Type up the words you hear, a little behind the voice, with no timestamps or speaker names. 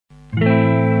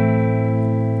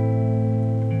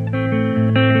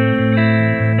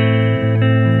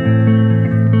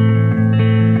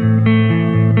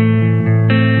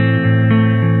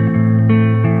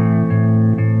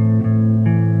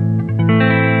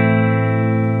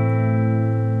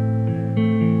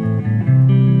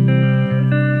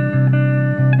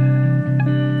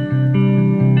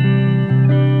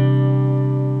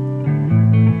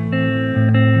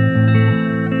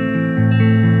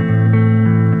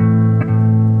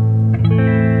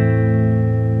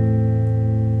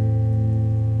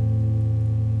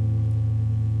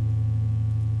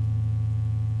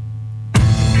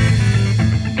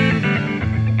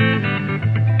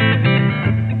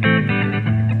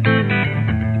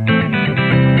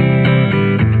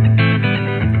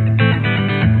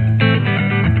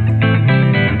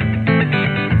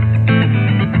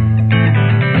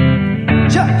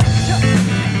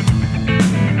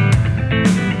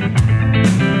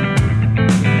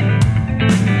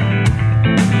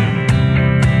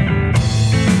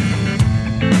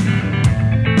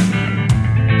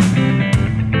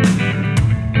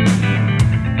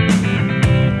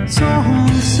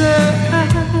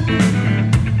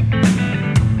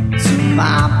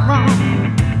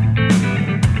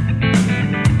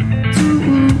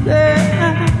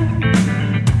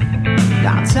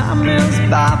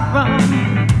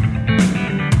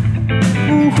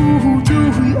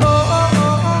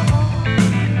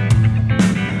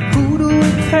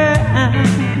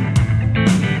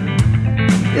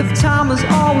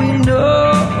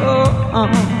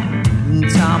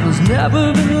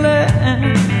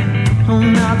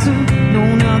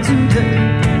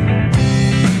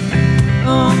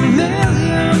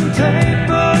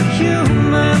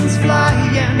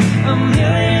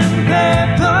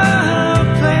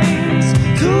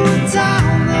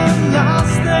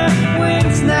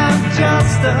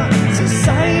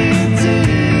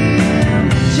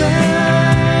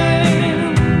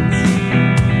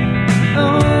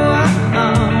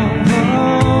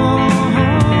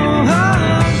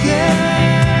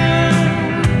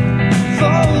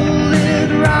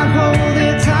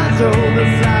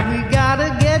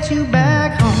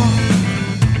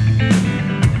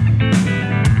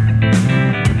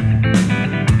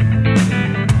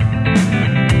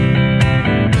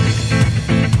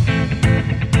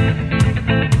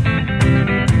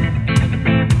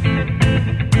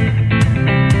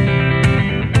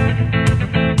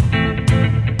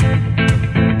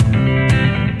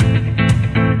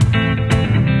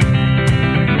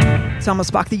Time will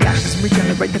spark the ashes and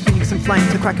regenerate the phoenix and flame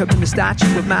to crack open the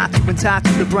statue of Matthew and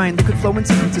tattoo the brain that could flow in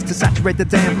sequences to saturate the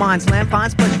damn minds. Land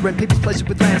finds pleasure and people's pleasure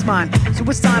with land's mind. So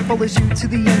as time follows you to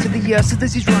the end of the year, so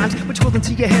there's these rhymes which crawled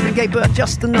into your head and gave birth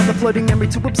just another floating memory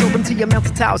to absorb into your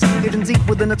melted towers, hidden deep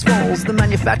within its walls. The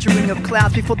manufacturing of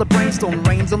clouds before the brainstorm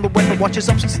rains on the weather watches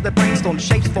options to their brainstorm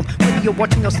shapes form. Whether you're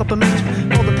watching or stop a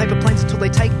match, roll the paper planes until they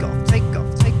take off.